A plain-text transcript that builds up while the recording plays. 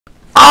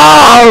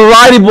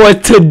Alrighty, boys.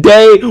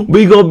 Today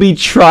we gonna be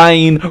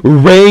trying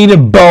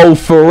Rainbow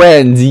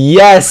Friends.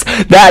 Yes,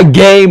 that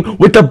game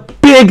with the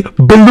big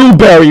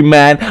blueberry,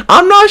 man.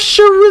 I'm not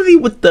sure really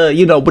what the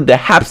what the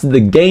haps of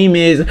the game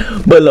is,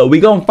 but look, we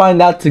gonna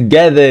find out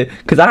together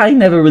because I ain't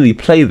never really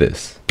played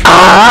this.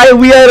 Alright,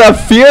 we had a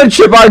field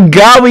trip on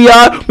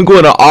Gaia. We're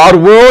going to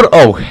Oddworld.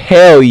 Oh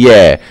hell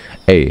yeah!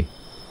 Hey,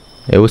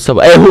 what's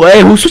up?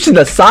 Hey, who's switching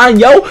the sign,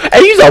 yo?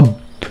 Hey, he's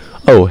a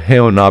oh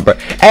hell no, bro.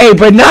 Hey,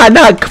 but nah,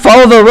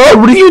 follow the road.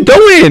 What are you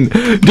doing?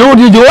 Dude,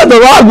 you're doing the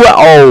wrong way.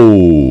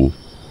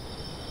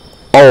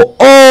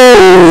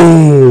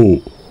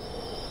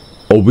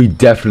 Oh, we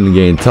definitely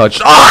getting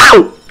touched.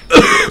 Oh!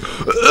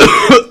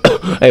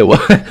 Hey,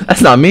 what?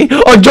 That's not me.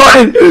 Oh,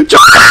 Jordan!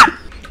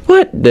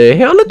 What the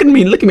hell? Look at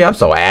me, I'm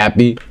so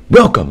happy.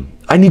 Welcome,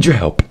 I need your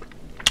help.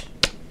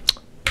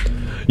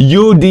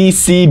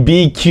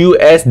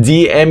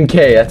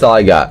 UDCBQSDMK, that's all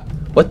I got.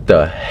 What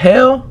the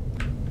hell?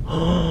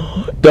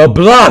 The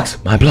blocks!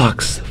 My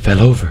blocks fell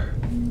over.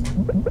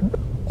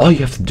 All you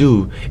have to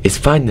do is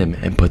find them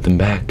and put them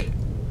back.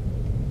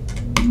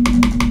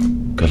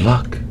 Good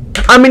luck.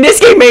 I mean, this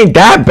game ain't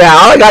that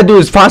bad. All I gotta do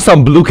is find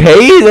some blue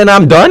K's and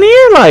I'm done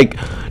here. Like,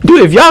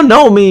 dude, if y'all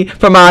know me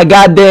from my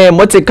goddamn,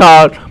 what's it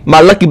called? My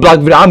Lucky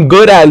Block video, I'm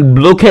good at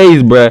blue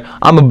K's, bruh.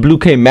 I'm a blue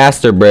K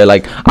master, bruh.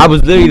 Like, I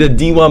was literally the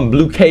D1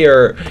 blue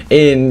K'er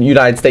in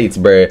United States,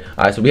 bruh.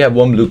 Alright, so we have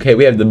one blue K.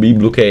 We have the B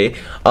blue K.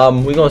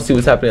 We're gonna see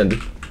what's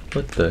happening.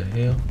 What the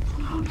hell?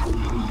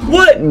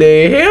 What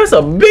the hell? It's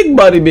a big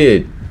body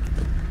bid.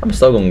 I'm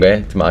still gonna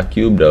get to my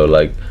cube though.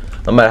 Like,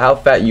 no matter how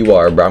fat you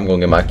are, bro, I'm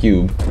gonna get my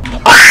cube.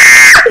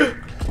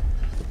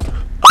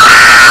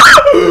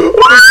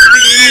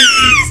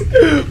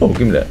 Oh,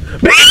 give me that.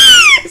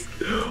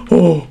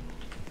 Oh.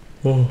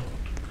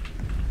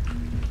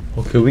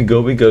 Okay, we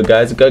go,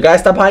 guys. Guys,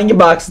 stop hiding your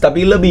box. Stop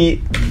being a little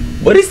bit.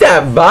 What is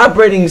that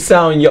vibrating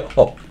sound, yo?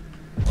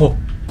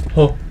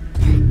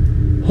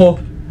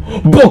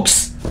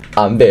 Books.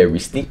 I'm very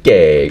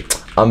sneaky.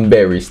 I'm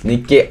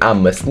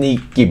a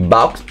sneaky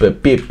box.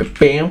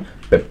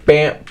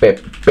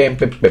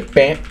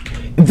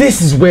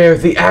 This is where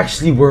they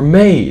actually were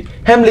made.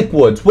 Hemlock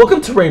Woods.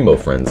 Welcome to Rainbow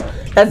Friends.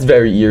 That's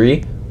very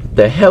eerie.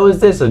 The hell is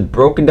this? A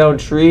broken down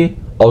tree?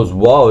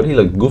 Oswald, he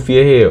looked goofy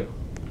as hell.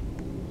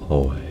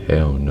 Oh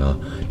hell no.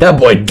 That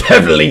boy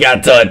definitely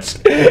got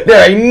touched.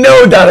 There ain't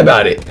no doubt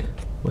about it.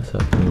 What's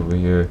up over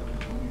here?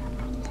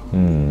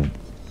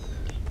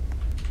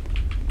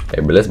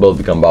 Hey, but let's both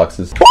become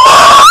boxes. What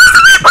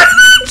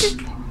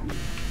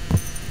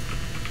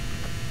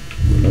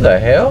the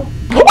hell?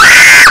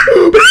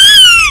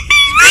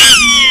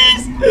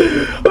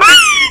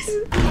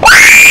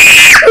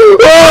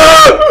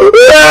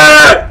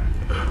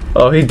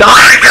 Oh, he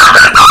died.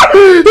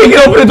 He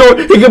can open the door.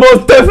 He can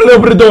most definitely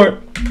open the door.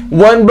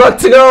 One block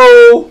to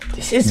go.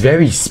 This is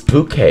very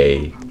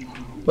spooky.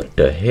 What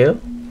the hell?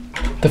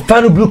 The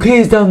final blue K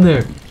is down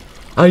there.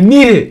 I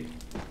need it.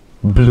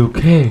 Blue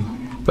K.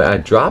 But I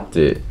dropped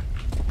it.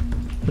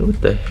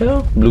 What the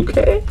hell? Blue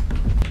K?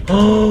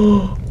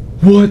 Oh,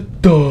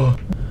 what the?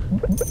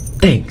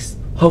 Thanks.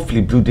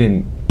 Hopefully Blue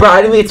didn't. Bro,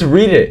 I didn't get to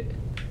read it.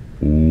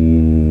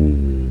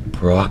 Ooh,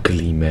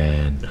 broccoli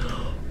man.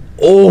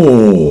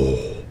 Oh,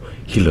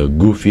 he look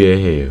goofy as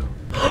hell.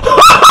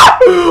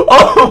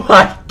 Oh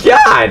my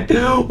god,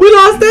 we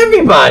lost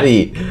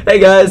everybody. Hey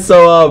guys,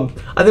 so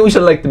I think we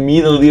should like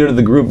meet the leader of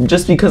the group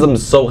just because I'm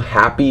so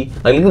happy.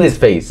 Like, look at his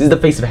face. This is the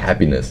face of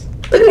happiness.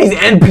 Look at these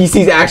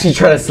NPCs actually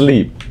trying to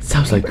sleep.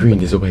 Sounds like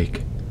Green is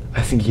awake.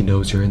 I think he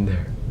knows you're in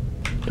there.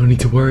 No need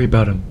to worry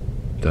about him,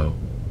 though.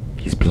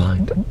 He's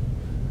blind.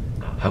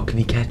 How can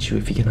he catch you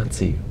if he cannot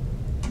see you?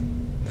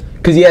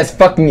 Cause he has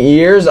fucking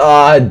ears.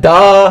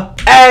 Duh.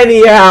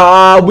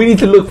 Anyhow, we need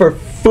to look for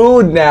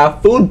food now.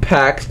 Food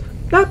packs.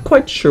 Not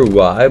quite sure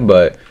why,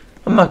 but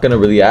I'm not gonna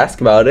really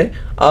ask about it.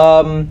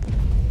 I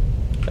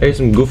hear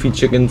some goofy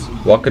chickens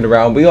walking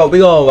around. We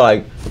gonna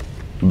like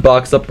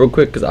box up real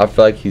quick because I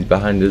feel like he's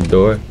behind this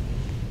door.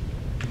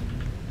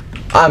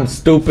 I'm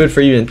stupid for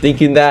even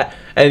thinking that.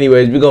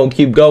 Anyways, we're gonna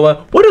keep going.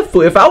 What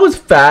if I was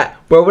fat,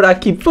 where would I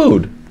keep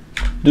food?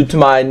 Due to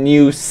my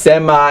new that's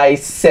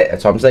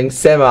what I'm saying,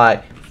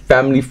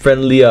 family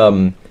friendly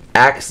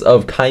acts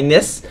of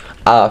kindness.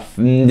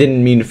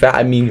 Didn't mean fat,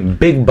 I mean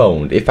big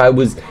boned. If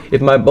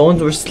my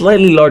bones were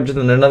slightly larger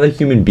than another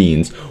human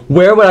being's,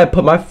 where would I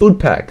put my food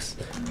packs?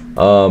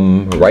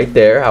 Right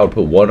there. I would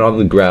put one on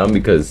the ground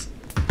because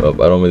I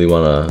don't really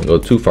want to go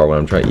too far when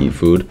I'm trying to eat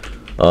food.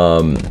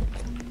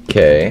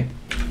 Okay.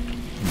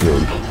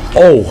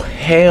 Oh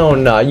hell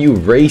nah, you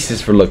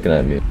racist for looking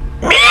at me.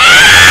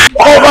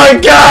 Oh my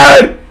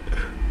god!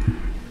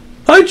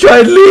 I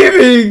tried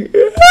leaving!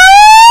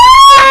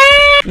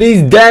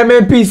 These damn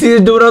NPCs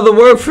are doing all the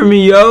work for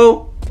me,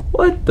 yo!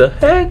 What the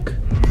heck?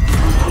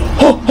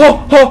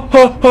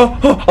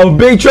 I'm a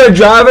big truck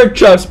driver,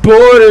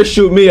 transporter,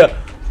 shoot me up.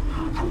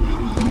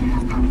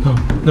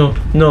 No,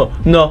 I'm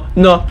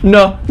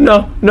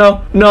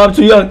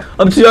too young.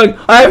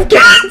 I have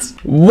cats!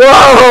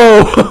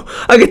 Whoa!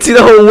 I can see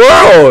the whole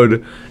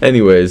world!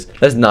 Anyways,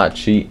 let's not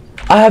cheat.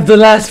 I have the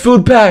last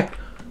food pack.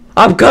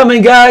 I'm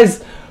coming,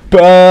 guys.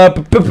 That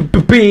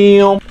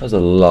was a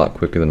lot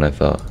quicker than I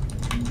thought.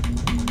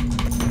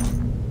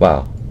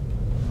 Wow.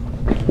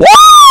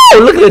 Whoa!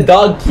 Look at the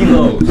dog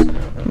kilos.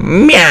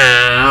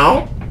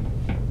 Meow.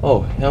 Oh,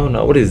 hell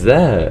no. What is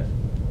that?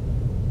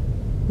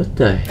 What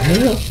the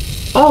hell?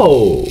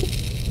 Oh.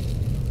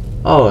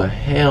 Oh,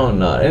 hell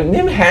no. And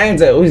them hands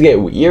that always get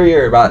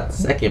weirier about a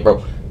second,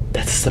 bro.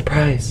 That's a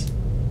surprise.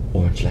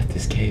 Orange left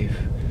this cave.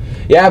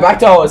 Yeah, back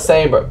to what I was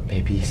saying, bro.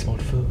 Maybe he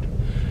smelled food.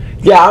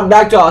 Yeah, I'm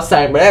back to what I was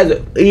saying, bro.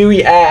 That's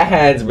eerie ass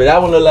hands, bro.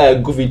 That one looked like a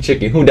goofy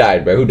chicken. Who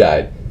died, bro? Who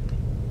died?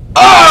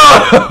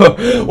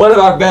 Oh! One of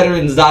our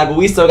veterans died, but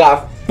we still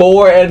got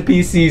 4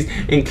 NPCs,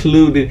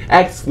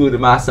 excluding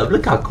myself.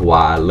 Look how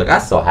kawaii I look.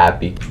 I'm so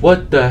happy.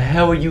 What the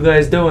hell are you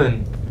guys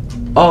doing?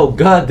 Oh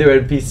god,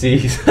 they're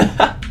NPCs.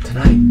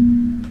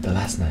 Tonight, the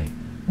last night,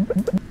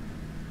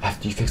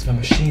 after you fix my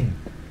machine,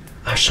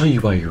 I'll show you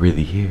why you're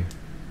really here.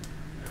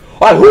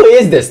 Alright, who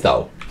is this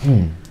though?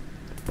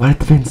 Why did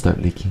the vents start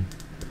leaking?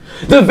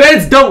 The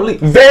vents don't leak!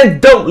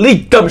 Vents don't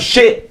leak, dumb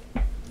shit!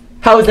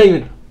 How is that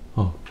even?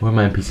 Oh, where are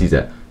my NPCs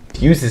at?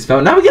 Fuses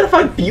found. Now we gotta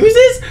find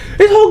fuses?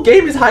 This whole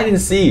game is hide and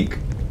seek.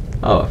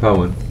 Oh, I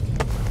found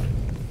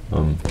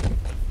one.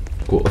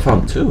 Cool. I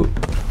found 2.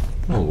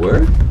 Oh,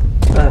 where?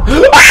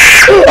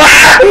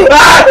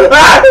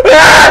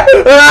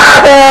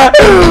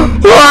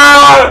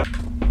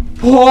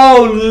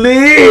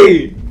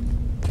 Holy!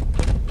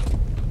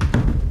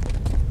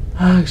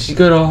 She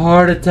got a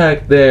heart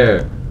attack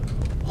there.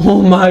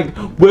 Oh my!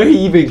 Where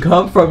he even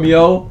come from,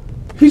 yo?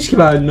 He just came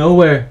out of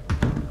nowhere.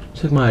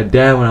 Just like my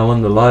dad when I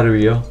won the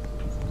lottery, yo.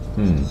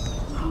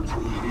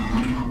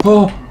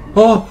 Oh,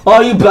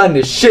 you blind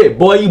as shit,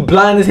 boy. You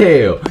blind as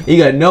hell. You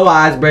got no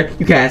eyes, bro.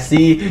 You can't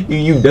see.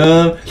 You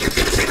dumb.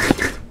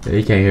 Yeah,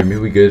 he can't hear me.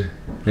 We good.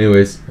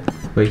 Anyways,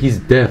 wait, he's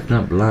deaf,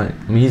 not blind.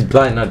 I mean, he's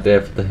blind, not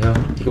deaf. What the hell?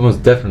 He can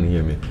most definitely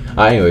hear me.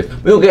 Alright, anyways,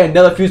 we gonna get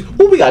another fuse.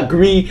 Ooh, we got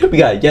green. We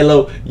got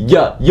yellow.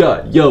 Yo.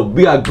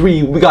 We got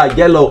green. We got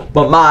yellow.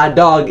 But my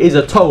dog is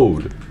a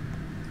toad.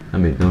 That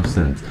made no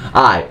sense.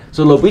 Alright,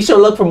 so look, we should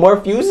look for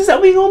more fuses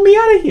and we gonna be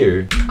out of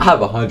here. I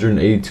have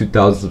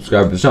 182,000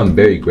 subscribers, which I'm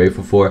very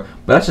grateful for.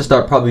 But I should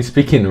start probably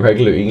speaking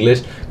regular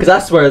English. Because I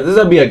swear, there's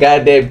gonna be a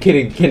goddamn kid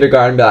in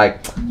kindergarten be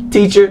like,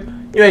 teacher,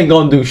 you ain't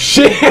gonna do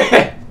shit.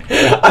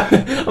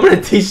 I'm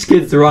gonna teach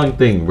kids the wrong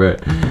thing, bro.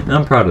 And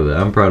I'm proud of that.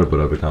 I'm proud of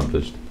what I've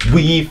accomplished.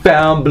 We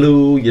found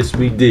blue, yes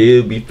we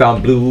did. We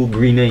found blue,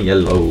 green, and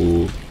yellow.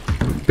 We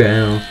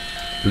found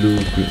blue,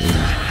 green,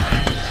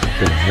 and... What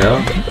the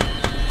hell?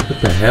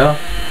 What the hell?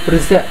 What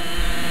is that?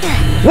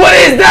 What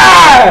is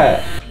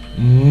that?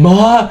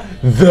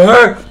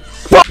 Mother...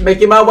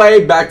 Making my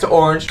way back to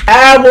Orange.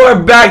 And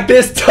we're back.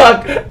 This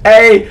took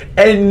a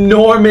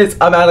enormous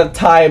amount of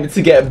time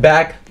to get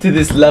back to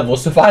this level.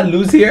 So if I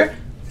lose here,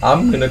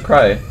 I'm gonna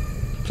cry.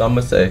 So I'm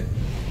gonna say,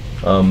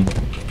 oh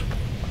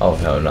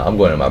hell no, I'm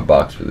going in my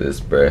box for this,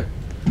 bruh.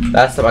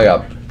 Last time I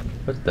got,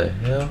 what the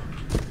hell?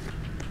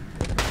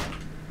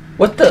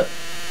 What the?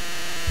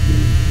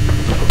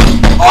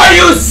 Are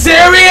you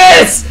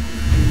serious?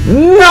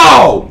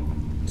 No!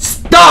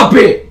 Stop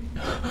it!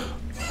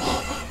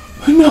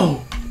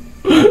 No!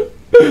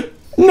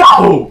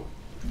 No!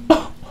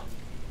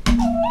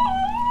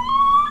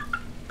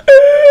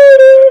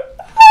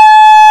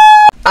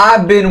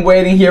 I've been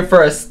waiting here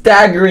for a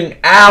staggering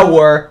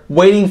hour,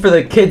 waiting for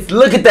the kids.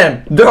 Look at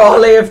them. They're all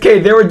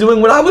AFK. They were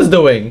doing what I was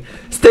doing.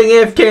 Staying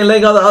AFK and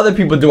letting all the other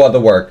people do all the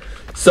work.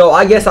 So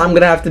I guess I'm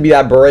going to have to be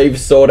that brave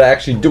soul to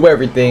actually do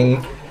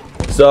everything.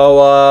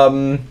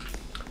 So,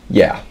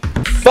 yeah.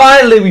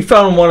 Finally, we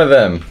found one of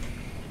them.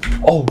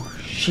 Oh,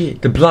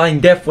 shit. The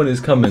blind deaf one is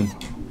coming.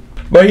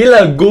 But he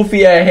look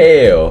goofy as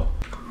hell.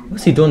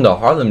 What's he doing the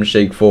Harlem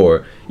Shake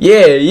for?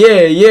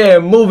 Yeah,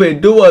 move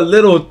it. Do a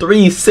little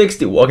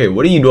 360. Okay,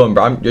 what are you doing,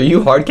 bro? Are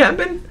you hard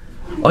camping?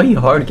 Oh, you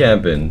hard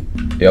camping.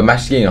 Yo, I'm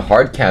actually getting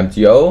hard camped,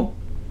 yo.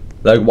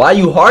 Like, why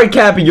you hard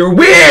camping? You're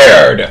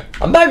weird.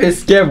 I'm not even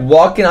scared of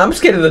walking. I'm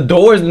scared of the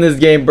doors in this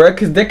game, bro.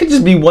 Because there could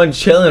just be one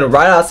chilling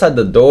right outside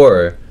the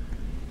door.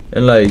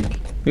 And, like,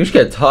 you just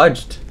get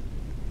touched.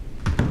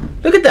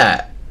 Look at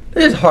that.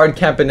 Look at this hard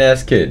camping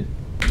ass kid.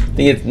 I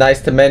think it's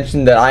nice to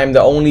mention that I am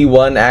the only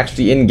one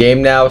actually in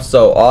game now,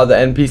 so all the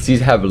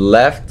NPCs have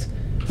left,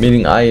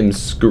 meaning I am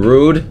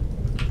screwed.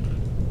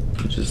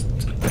 Just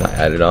can I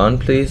add it on,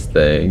 please?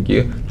 Thank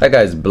you. That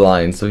guy's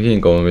blind, so he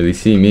ain't gonna really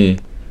see me.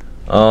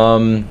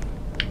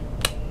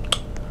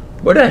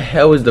 Where the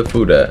hell is the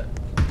food at?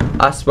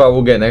 I swear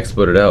we'll get an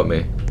exploiter to help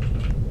me,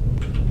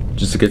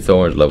 just to get to the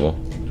orange level.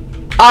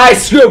 Alright,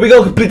 screw it. We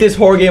gonna complete this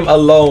horror game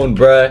alone,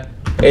 bruh.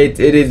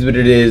 It is what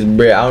it is,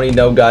 bruh. I don't need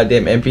no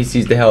goddamn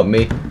NPCs to help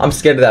me. I'm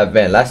scared of that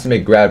vent. Last time it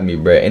grabbed me,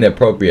 bruh,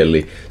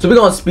 inappropriately. So we're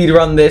gonna speed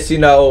run this, you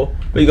know.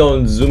 We're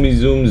gonna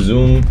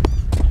zoom.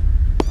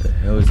 What the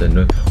hell is that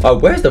noise? Oh,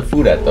 where's the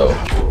food at, though?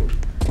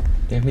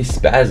 Damn, me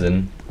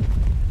spazzing.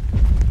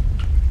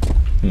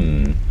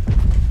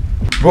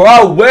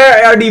 Bro,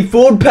 where are the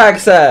food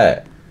packs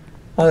at?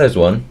 Oh, there's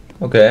one.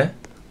 Okay.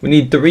 We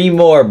need 3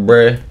 more,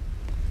 bruh.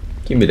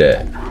 Give me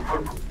that.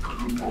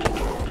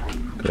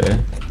 Okay.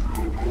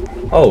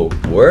 Oh,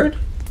 word?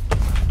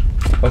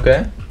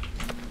 Okay.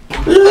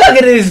 Look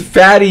at this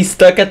fatty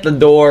stuck at the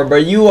door, bro.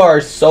 You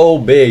are so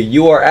big.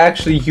 You are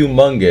actually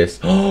humongous.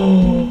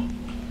 Oh,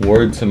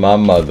 word to my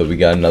mother. We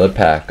got another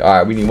pack. All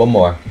right, we need one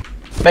more.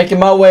 Making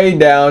my way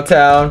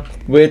downtown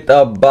with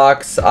a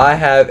box. I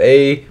have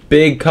a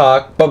big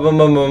cock.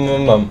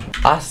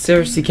 I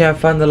seriously can't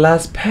find the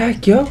last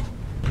pack, yo.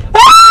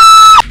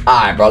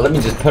 Alright, bro. Let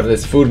me just put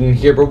this food in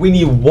here, bro. We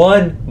need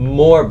one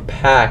more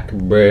pack,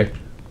 bro.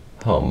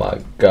 Oh my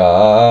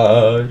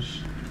gosh.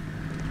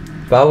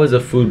 If I was a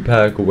food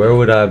pack, where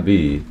would I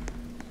be?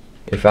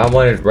 If I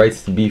wanted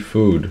rights to be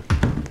food,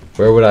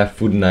 where would I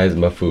foodinize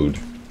my food?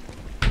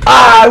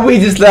 Ah, we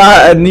just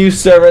got a new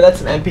server. That's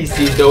some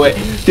NPCs do it.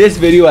 This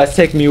video has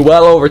taken me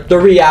well over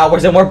 3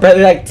 hours and we're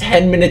barely like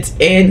 10 minutes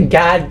in.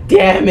 God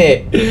damn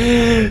it.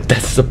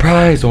 That's a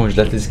surprise. Orange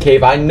left his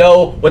cave. I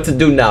know what to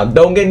do now.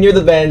 Don't get near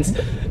the vents.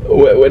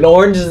 When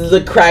Orange is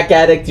a crack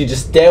addict, you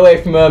just stay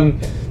away from him.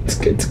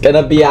 It's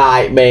gonna be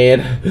alright,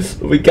 man.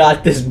 We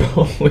got this,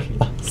 bro. We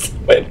lost so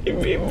many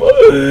people.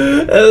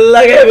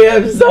 Look at me,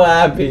 I'm so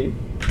happy.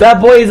 That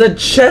boy is a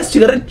chest.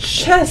 You got a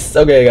chest.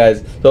 Okay,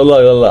 guys. So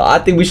look. I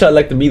think we should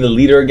like to be the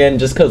leader again,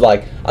 just cause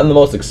like I'm the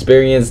most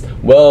experienced,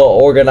 well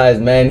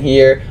organized man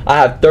here. I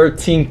have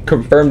 13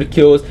 confirmed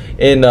kills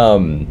in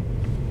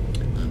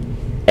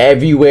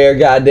everywhere.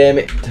 God damn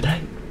it.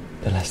 Tonight,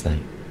 the last night.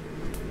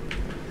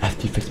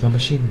 After you fix my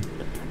machine,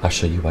 I'll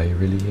show you why you're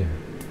really here.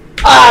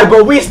 Alright,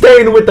 bro, we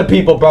staying with the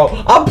people, bro.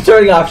 I'm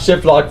turning off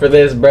shift lock for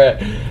this, bro.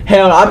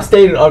 Hell no, I'm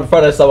staying in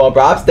front of someone,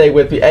 bro. I'm staying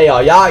with me. Hey,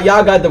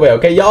 y'all got the way,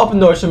 okay? Y'all open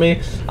doors for me.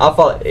 I'll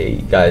follow. Hey,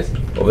 guys,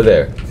 over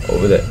there.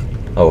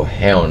 Oh,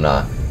 hell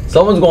nah.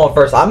 Someone's going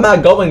first. I'm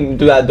not going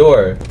through that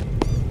door.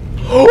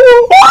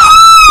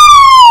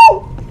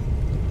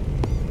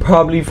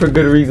 Probably for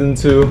good reason,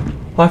 too.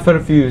 Oh, I found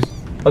a fuse.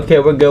 Okay,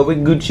 we're good. We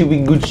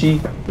Gucci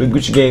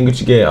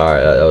gang.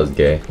 Alright, that was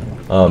gay.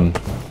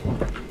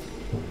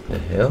 The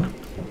hell?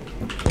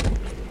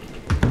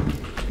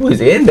 Who's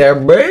in there,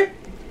 bruh?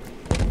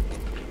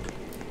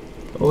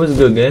 What was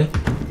good, gang?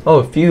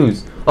 Oh,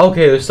 fuse.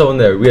 Okay, there's someone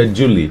there. We had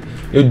Julie.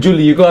 Yo,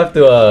 Julie, you gonna have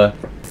to,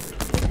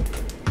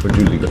 where'd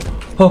Julie go?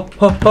 Oh,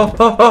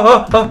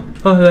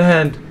 the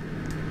hand.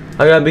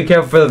 I gotta be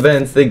careful for the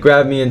vents. They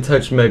grab me and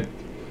touch me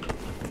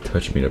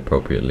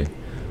inappropriately.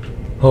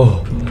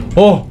 Oh.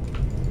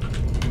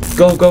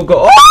 Go.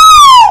 Oh!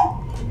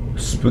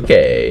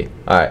 Spooky.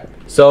 Alright,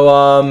 so,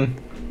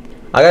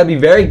 I gotta be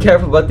very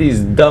careful about these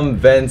dumb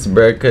vents,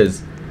 bruh,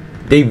 cause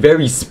they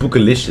very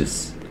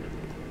spookalicious.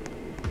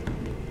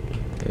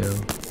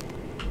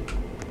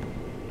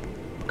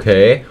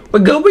 Okay, we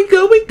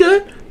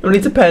good. No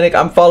need to panic.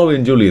 I'm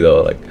following Julie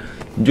though. Like,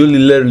 Julie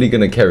literally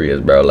gonna carry us,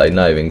 bro. Like,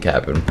 not even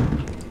capping.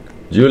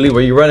 Julie,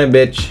 where you running,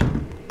 bitch?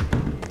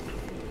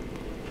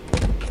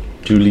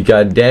 Julie,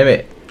 god damn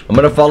it. I'm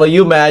gonna follow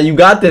you, man. You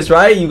got this,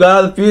 right? You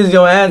got all the fuses in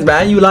your hands,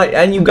 man. You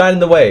got in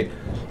the way.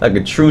 Like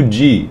a true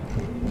G.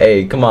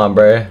 Hey, come on,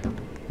 bruh.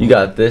 You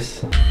got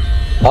this.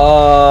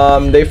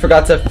 They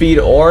forgot to feed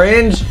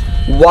Orange.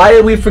 Why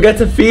did we forget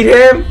to feed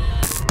him?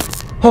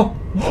 Oh.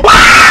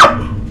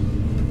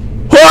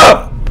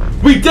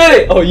 We did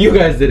it! Oh, you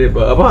guys did it,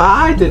 but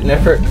I didn't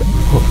ever.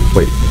 Oh,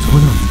 wait, what's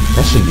going on?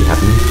 That shouldn't be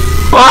happening.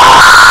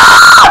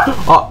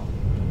 Oh,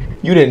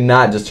 you did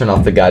not just turn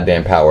off the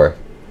goddamn power.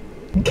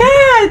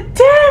 God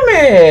damn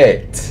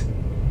it!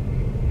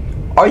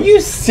 Are you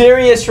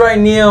serious right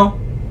now?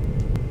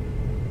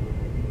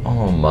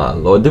 Oh my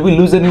lord, did we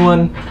lose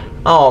anyone?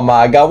 Oh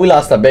my god, we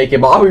lost the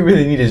bacon, but all we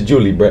really need is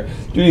Julie, bruh.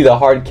 Julie the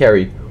hard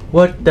carry.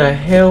 What the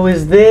hell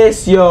is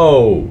this,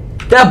 yo?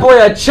 That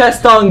boy a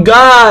chest on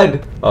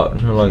God! Oh,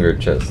 no longer a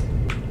chest.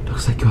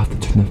 Looks like you'll have to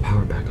turn the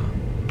power back on.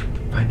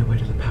 Find a way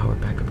to the power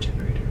backup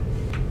generator.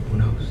 Who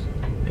knows?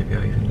 Maybe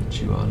I'll even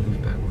let you all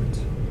leave backwards.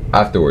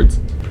 Afterwards.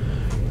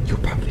 You'll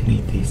probably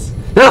need these.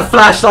 The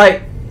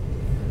flashlight!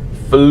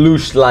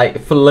 Flashlight.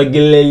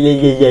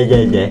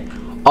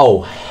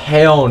 Oh,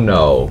 hell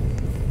no.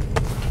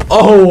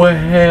 Oh,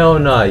 hell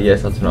no.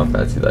 Yes, I'll turn off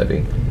fancy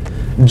lighting.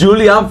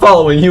 Julie, I'm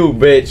following you,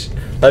 bitch.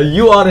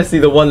 You honestly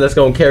the one that's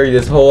gonna carry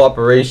this whole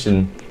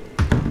operation.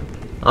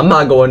 I'm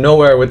not going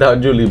nowhere without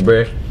Julie,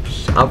 bruh.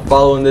 I'm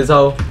following this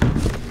hoe.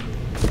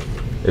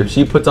 If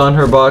she puts on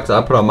her box,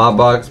 I put on my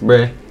box,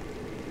 bruh.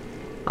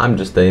 I'm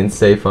just staying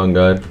safe on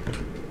God.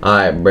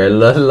 Alright,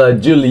 bruh.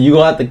 Julie, you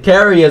gonna have to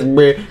carry us,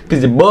 bruh.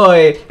 Cause your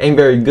boy ain't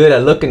very good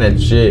at looking at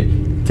shit.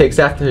 Takes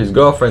after his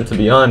girlfriend, to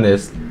be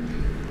honest.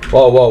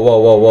 Whoa,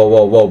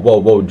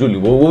 Julie,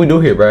 what we do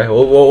here, bruh?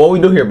 What we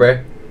do here,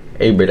 bruh?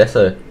 Hey, bruh,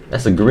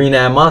 that's a green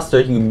ass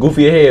monster. He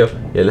goofy as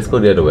hell. Yeah, let's go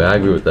the other way. I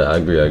agree with that. I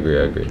agree.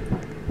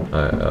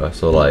 Alright,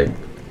 so like,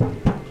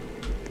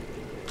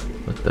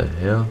 what the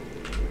hell?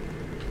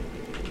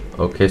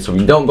 Okay, so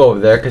we don't go over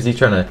there because he's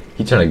trying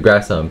to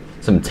grab some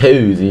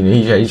toes. You know,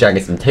 he's trying to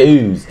get some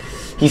toes.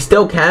 He's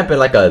still camping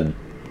like a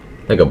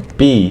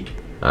bee.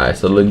 Alright,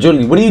 so look,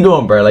 Julie, what are you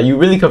doing, bro? Like, you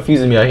really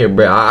confusing me out here,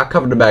 bro. I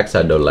covered the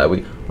backside though.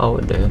 Like, Oh,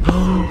 what the hell?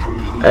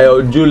 Hey,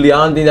 yo, Julie,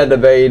 I don't think that's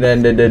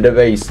the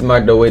very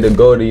smart way to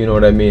go to, you know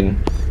what I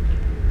mean?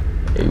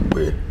 Hey,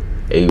 bruh.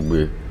 Hey,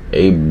 bruh.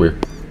 Hey, bruh.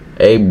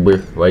 Hey,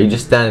 bruh. Why you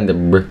just standing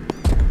there, bruh?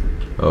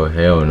 Oh,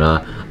 hell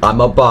nah. I'm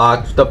a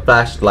box with a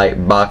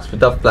flashlight. Box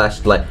with a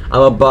flashlight.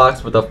 I'm a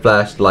box with a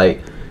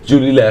flashlight.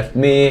 Julie left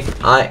me.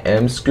 I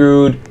am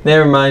screwed.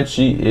 Never mind,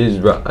 she is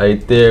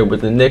right there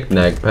with the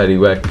knick-knack,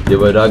 paddywhack.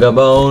 Give a dog a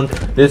bone.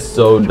 This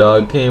old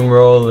dog came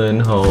rolling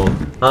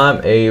home. I'm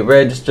a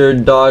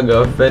registered dog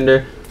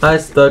offender. I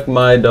stuck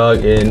my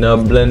dog in a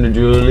blender.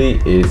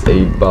 Julie is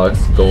a box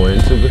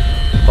going to the...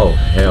 Oh,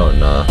 hell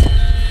nah.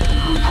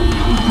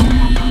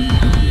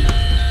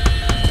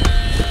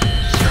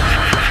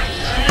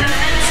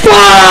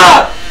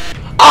 Fuck!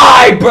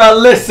 Alright, bro,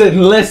 listen.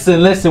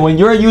 When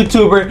you're a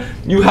YouTuber,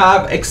 you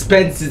have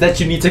expenses that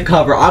you need to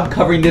cover. I'm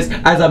covering this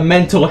as a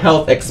mental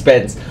health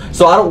expense.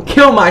 So I don't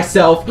kill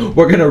myself.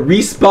 We're gonna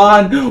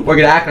respawn. We're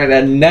gonna act like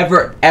that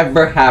never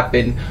ever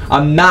happened.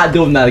 I'm not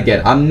doing that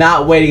again. I'm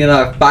not waiting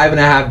another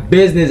 5.5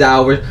 business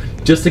hours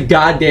just to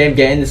goddamn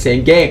get in the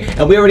same game.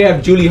 And we already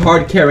have Julie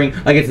hard carrying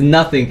like it's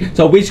nothing.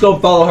 So we just gonna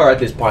follow her at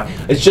this point.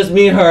 It's just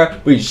me and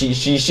her.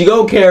 She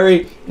go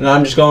carry, and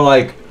I'm just gonna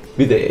like...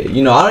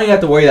 You know, I don't even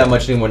have to worry that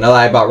much anymore now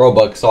that I bought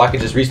Robux, so I can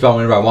just respawn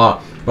whenever I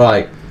want. But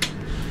like,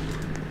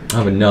 I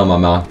have a nail in my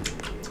mouth.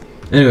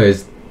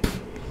 Anyways,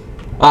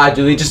 alright,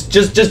 Julie, just do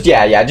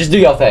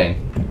your thing.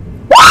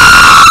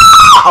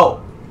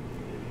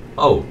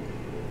 Oh,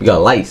 we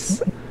got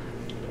lice.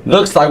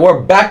 Looks like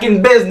we're back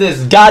in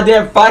business.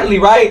 Goddamn, finally,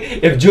 right?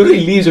 If Julie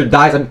leaves or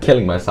dies, I'm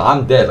killing myself.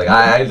 I'm dead. Like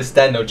I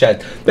stand no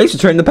chance. Thanks for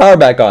turning the power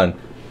back on.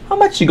 How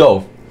much you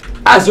go?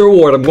 As a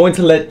reward, I'm going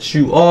to let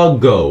you all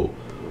go.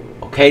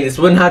 Okay, this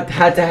wouldn't have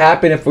had to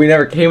happen if we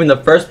never came in the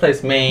first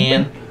place,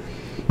 man.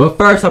 But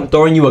first, I'm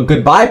throwing you a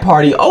goodbye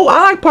party. Oh,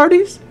 I like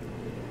parties.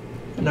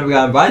 I never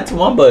got invited to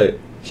one, but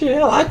shit,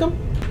 I like them.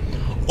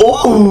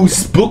 Oh,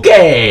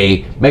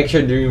 spooky! Make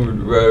sure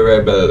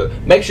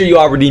you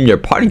all redeem your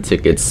party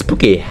tickets.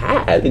 Spooky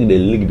hat. Look at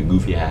the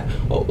goofy hat.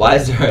 Oh, why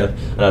is there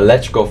an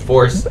electrical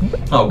force?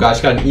 Oh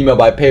gosh, got an email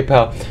by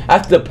PayPal.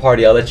 After the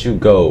party, I'll let you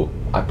go.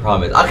 I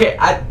promise. Okay,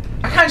 I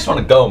kind of just want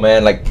to go,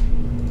 man. Like.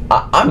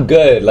 I'm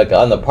good, like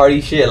on the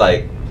party shit,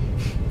 like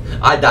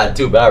I died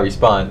too, but I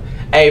respawned.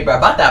 Hey, bro,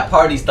 about that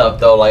party stuff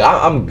though, like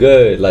I'm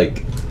good,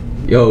 like,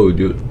 yo,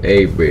 dude,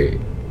 hey, bro,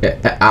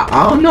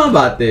 I don't know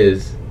about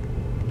this.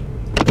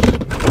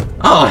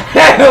 Oh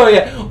hell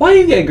yeah, why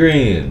you get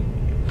green?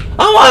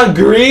 I want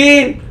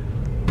green,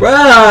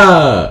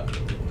 bruh.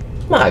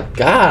 My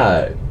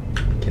God,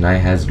 can I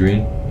has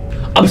green?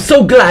 I'm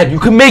so glad you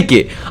can make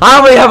it. I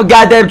don't really have a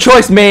goddamn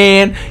choice,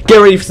 man.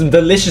 Get ready for some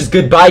delicious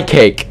goodbye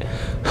cake.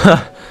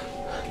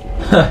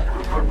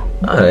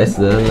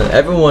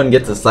 Everyone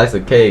gets a slice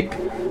of cake.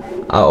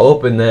 I'll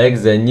open the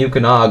eggs and you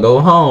can all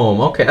go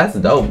home. Okay, that's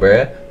dope,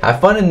 bruh.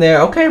 Have fun in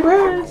there. Okay,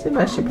 bruh. Seems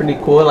actually pretty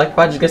cool. Like if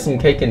I just get some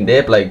cake and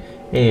dip, like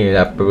ain't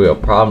that really a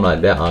problem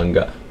like that on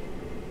God.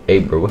 Hey,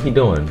 bro, what he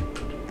doing?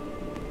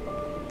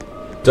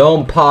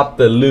 Don't pop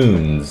the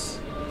loons.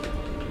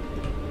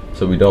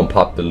 So we don't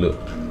pop the loon.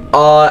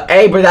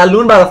 Hey, bro, that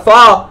loon about to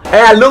fall.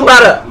 Hey, that loon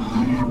about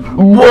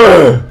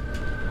to.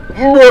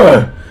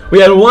 We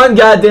had one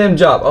goddamn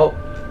job. Oh.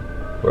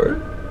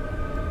 Word?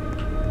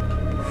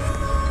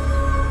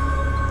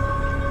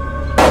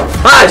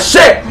 Ah,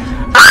 shit!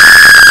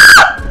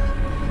 Ah!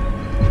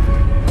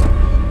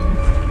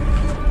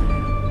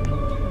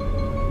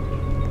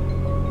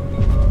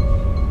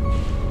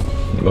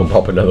 I'm gonna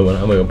pop another one.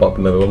 I'm gonna pop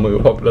another one. I'm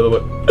gonna pop another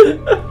one.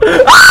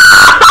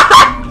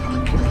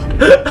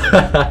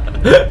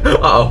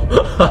 Uh-oh.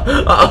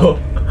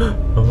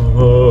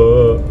 Uh-oh.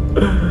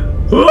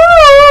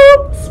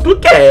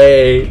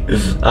 Spooky!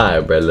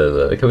 Alright, bro,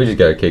 look. Can we just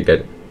get a cake?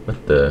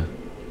 What the?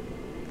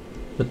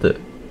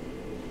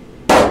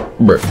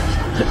 Bruh.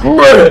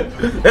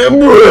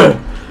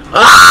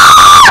 Ah!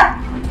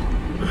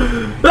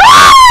 Ah!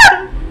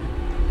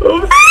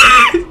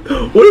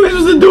 What are we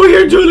supposed to do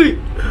here, Julie?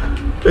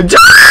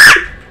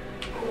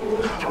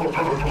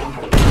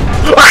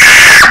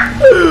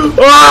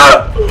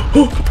 Ah!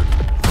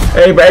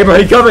 Hey, bro,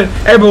 he coming.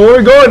 Hey, bro, where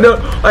we going, though?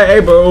 Hey,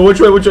 bro,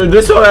 which way?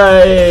 This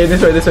way.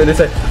 This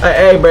way.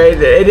 Hey, bro,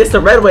 it's the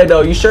red way,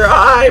 though. You sure?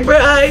 Alright, bro.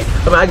 I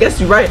mean, I guess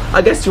you're right.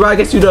 I guess you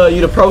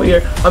the pro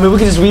here. I mean, we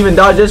can just weave and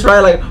dodge this,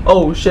 right? Like,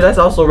 oh shit, that's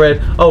also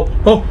red. Oh,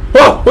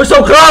 we're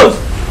so close.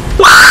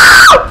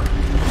 Wow!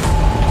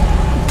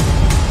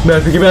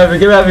 Get me out of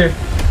here.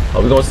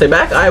 Oh, we gonna stay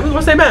back? Alright, we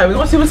gonna stay back. We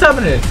gonna see what's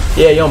happening.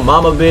 Yeah, your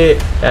mama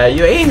bit.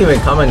 You ain't even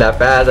coming that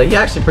fast. Like, he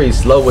actually pretty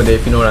slow with it,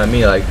 if you know what I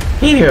mean. Like,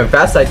 he ain't even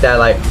fast like that.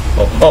 Like,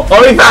 oh,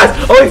 he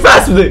fast. Oh, he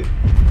fast with it.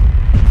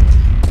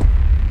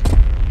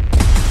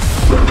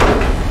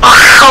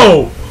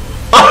 Ow!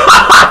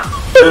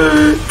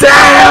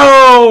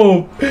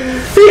 Damn!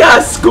 He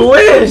got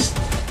squished.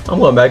 I'm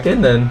going back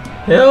in then.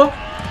 Hell.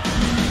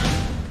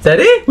 Is that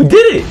it? We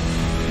did it.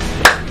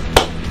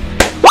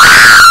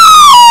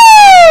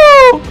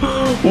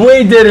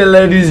 We did it,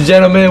 ladies and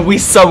gentlemen. We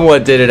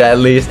somewhat did it, at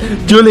least.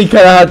 Julie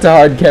kind of had to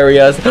hard carry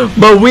us,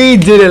 but we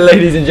did it,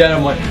 ladies and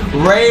gentlemen.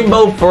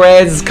 Rainbow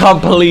Friends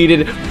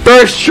completed.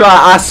 First try.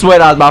 I swear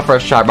that was my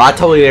first try, bro. I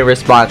totally didn't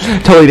respond.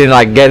 Totally didn't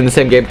like get in the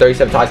same game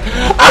 37 times.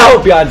 I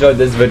hope y'all enjoyed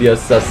this video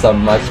so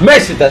much.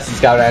 Make sure to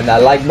subscribe and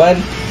that like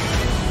button.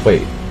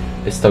 Wait,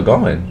 it's still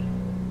going.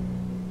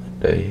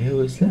 What the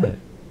hell is that?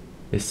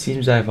 It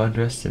seems I've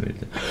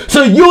underestimated it.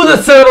 So you, the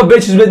son of a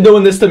bitch, has been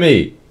doing this to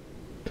me.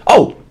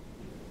 Oh,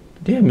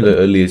 damn, you look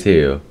ugly as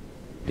hell.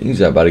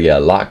 Things are about to get a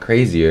lot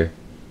crazier.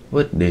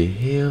 What the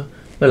hell?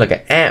 Look like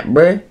an ant,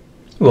 bruh.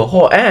 You a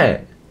whole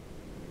ant.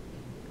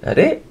 That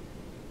it?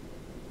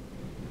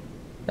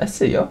 That's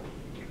it, yo.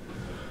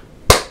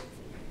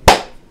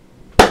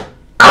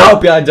 I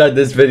hope y'all enjoyed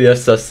this video.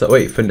 So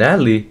wait,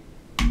 finale.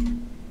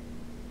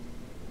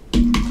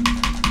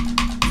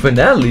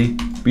 Finale.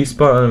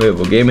 Respawn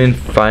unavailable. Gaming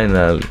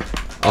finale.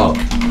 Oh,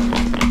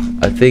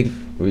 I think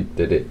we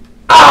did it.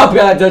 I hope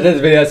y'all enjoyed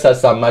this video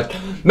so much.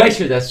 Make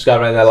sure to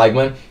subscribe and that like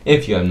button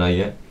if you have not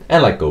yet.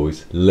 And like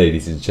always,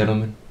 ladies and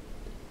gentlemen,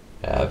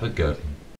 have a good one.